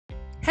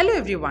Hello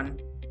everyone.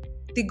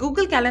 The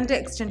Google Calendar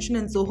extension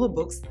in Zoho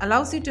Books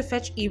allows you to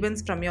fetch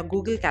events from your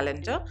Google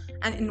Calendar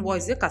and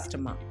invoice your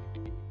customer.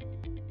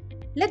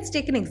 Let's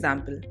take an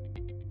example.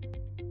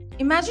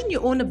 Imagine you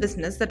own a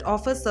business that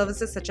offers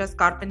services such as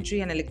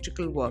carpentry and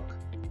electrical work.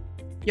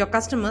 Your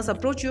customers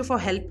approach you for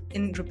help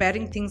in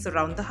repairing things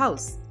around the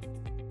house.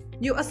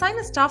 You assign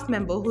a staff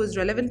member who is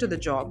relevant to the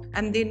job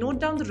and they note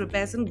down the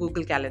repairs in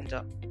Google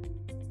Calendar.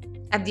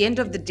 At the end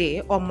of the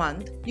day or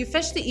month, you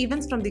fetch the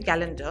events from the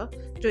calendar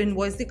to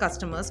invoice the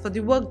customers for the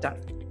work done.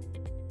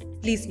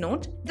 Please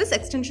note, this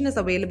extension is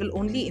available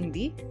only in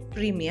the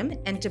Premium,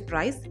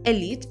 Enterprise,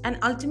 Elite and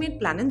Ultimate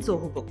plan in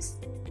Zoho Books.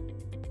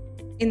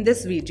 In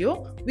this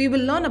video, we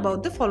will learn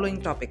about the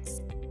following topics.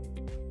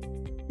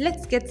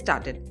 Let's get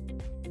started.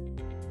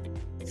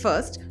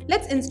 First,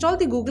 let's install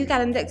the Google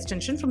Calendar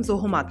extension from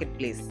Zoho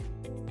Marketplace.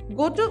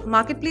 Go to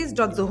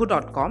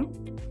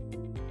marketplace.zoho.com.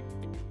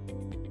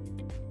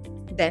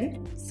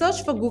 Then,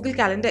 search for Google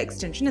Calendar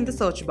extension in the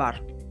search bar.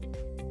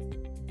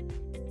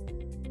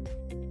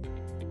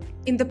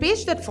 In the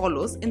page that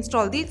follows,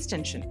 install the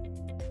extension.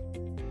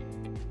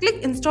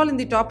 Click Install in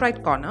the top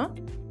right corner.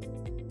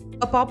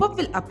 A pop-up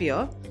will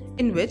appear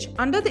in which,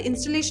 under the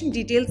Installation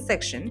Details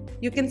section,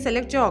 you can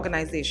select your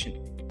organization.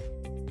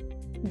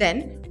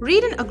 Then,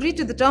 read and agree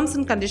to the terms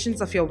and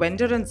conditions of your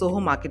vendor and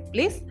Zoho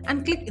Marketplace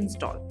and click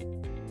Install.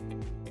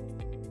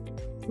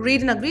 Read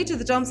and agree to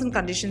the terms and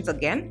conditions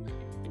again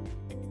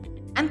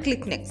and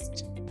click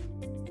Next.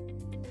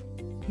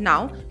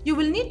 Now, you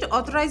will need to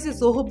authorize your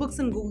Zoho Books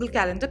and Google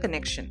Calendar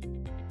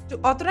connection. To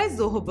authorize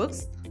Zoho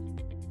Books,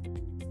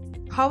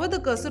 hover the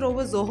cursor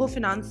over Zoho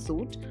Finance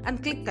Suite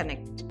and click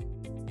Connect.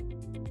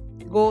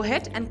 Go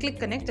ahead and click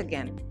Connect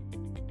again.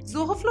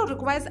 Zoho Flow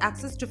requires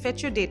access to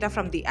fetch your data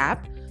from the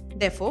app,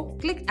 therefore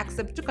click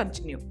Accept to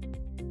continue.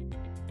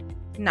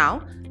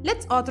 Now,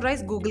 let's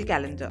authorize Google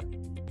Calendar.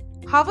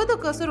 Hover the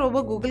cursor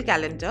over Google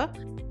Calendar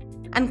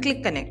and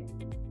click Connect.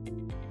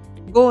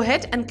 Go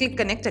ahead and click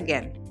Connect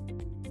again.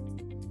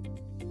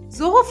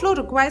 Zoho Flow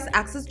requires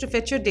access to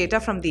fetch your data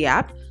from the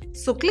app,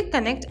 so click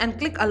Connect and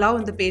click Allow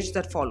in the page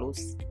that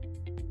follows.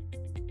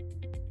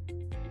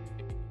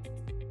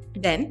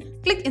 Then,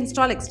 click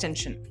Install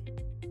Extension.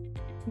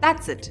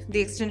 That's it,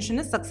 the extension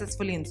is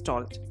successfully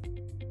installed.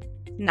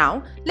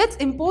 Now, let's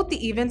import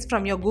the events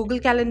from your Google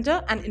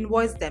Calendar and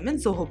invoice them in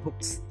Zoho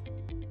Books.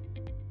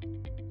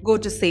 Go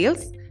to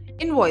Sales,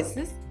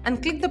 Invoices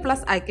and click the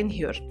plus icon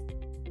here.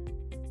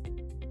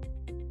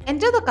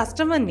 Enter the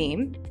customer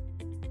name,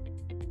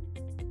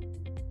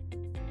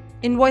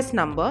 invoice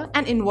number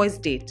and invoice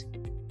date.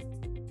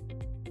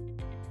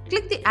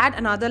 Click the Add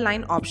Another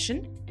Line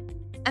option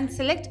and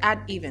select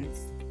Add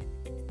Events.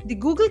 The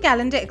Google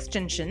Calendar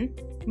extension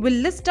will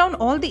list down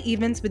all the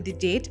events with the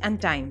date and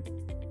time.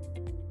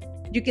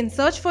 You can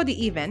search for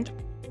the event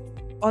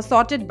or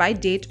sort it by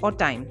date or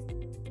time.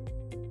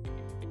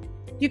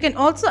 You can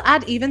also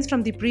add events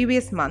from the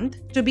previous month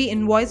to be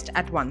invoiced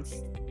at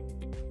once.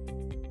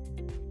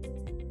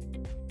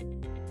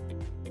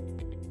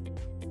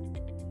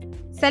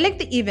 Select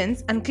the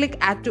events and click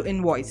Add to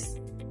Invoice.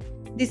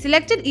 The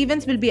selected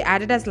events will be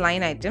added as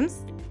line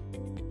items.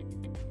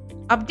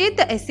 Update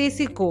the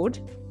SAC code.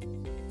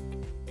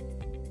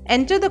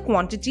 Enter the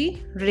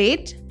quantity,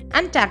 rate,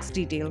 and tax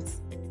details.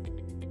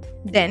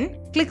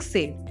 Then click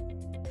Save.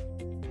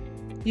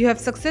 You have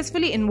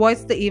successfully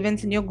invoiced the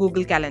events in your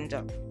Google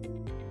Calendar.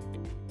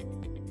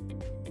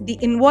 The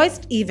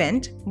invoiced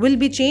event will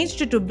be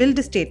changed to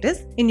billed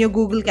status in your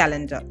Google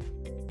Calendar.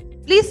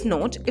 Please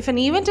note, if an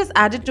event is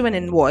added to an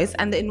invoice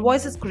and the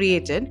invoice is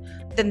created,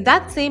 then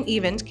that same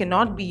event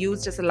cannot be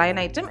used as a line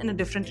item in a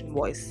different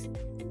invoice.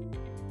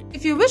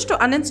 If you wish to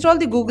uninstall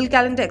the Google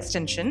Calendar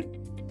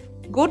extension,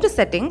 go to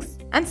Settings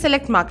and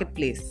select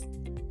Marketplace.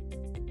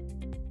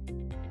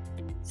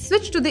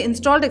 Switch to the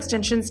Installed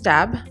Extensions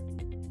tab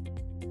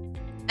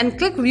and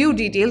click View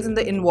Details in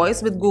the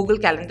invoice with Google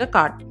Calendar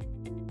card.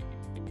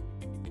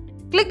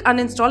 Click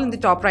Uninstall in the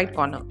top right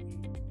corner.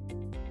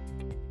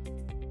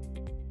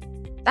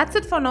 That's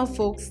it for now,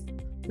 folks.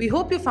 We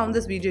hope you found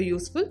this video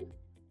useful.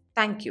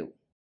 Thank you.